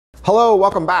Hello,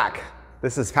 welcome back.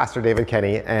 This is Pastor David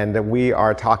Kenney, and we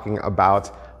are talking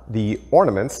about the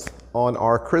ornaments on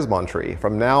our Christmas tree.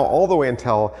 From now all the way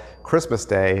until Christmas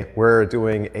Day, we're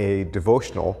doing a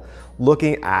devotional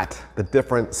looking at the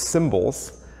different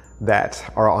symbols that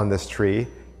are on this tree.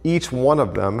 Each one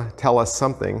of them tell us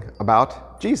something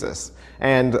about Jesus.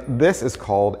 And this is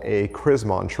called a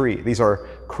Chrismon tree. These are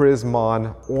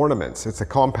Chrismon ornaments. It's a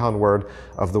compound word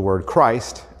of the word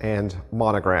Christ and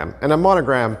monogram. And a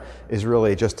monogram is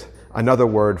really just another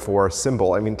word for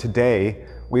symbol. I mean, today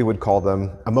we would call them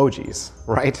emojis,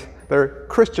 right? They're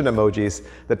Christian emojis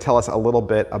that tell us a little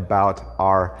bit about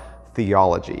our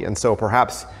theology. And so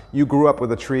perhaps you grew up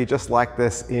with a tree just like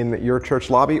this in your church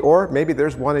lobby, or maybe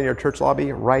there's one in your church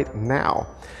lobby right now.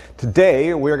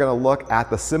 Today, we're going to look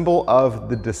at the symbol of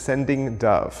the descending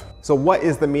dove. So what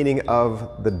is the meaning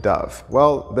of the dove?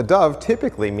 Well, the dove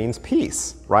typically means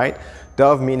peace, right?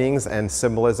 Dove meanings and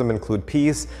symbolism include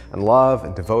peace and love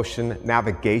and devotion,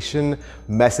 navigation,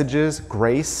 messages,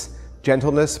 grace,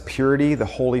 gentleness, purity, the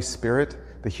Holy Spirit,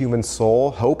 the human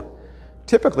soul, hope.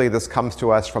 Typically, this comes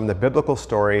to us from the biblical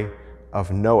story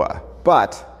of Noah.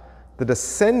 But the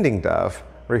descending dove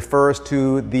refers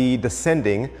to the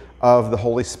descending of the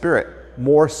Holy Spirit,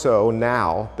 more so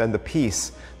now than the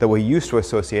peace that we used to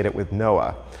associate it with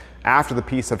Noah. After the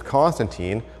peace of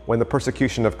Constantine, when the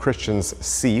persecution of Christians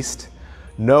ceased,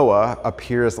 Noah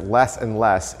appears less and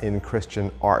less in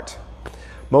Christian art.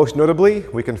 Most notably,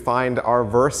 we can find our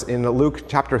verse in Luke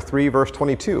chapter 3, verse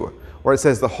 22, where it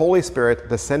says, "The Holy Spirit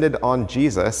descended on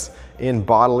Jesus in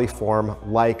bodily form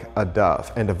like a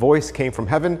dove. And a voice came from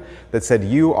heaven that said,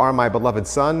 'You are my beloved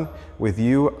Son, with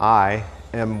you I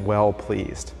am well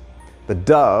pleased.'" The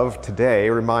dove today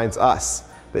reminds us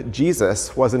that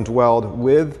Jesus was indwelled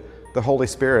with the Holy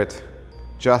Spirit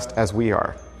just as we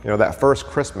are. You know, that first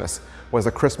Christmas was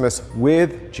a Christmas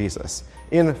with Jesus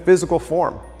in physical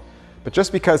form. But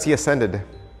just because he ascended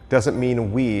doesn't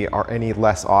mean we are any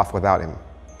less off without him.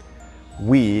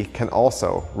 We can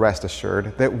also rest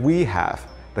assured that we have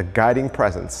the guiding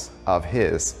presence of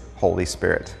his Holy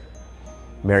Spirit.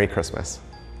 Merry Christmas.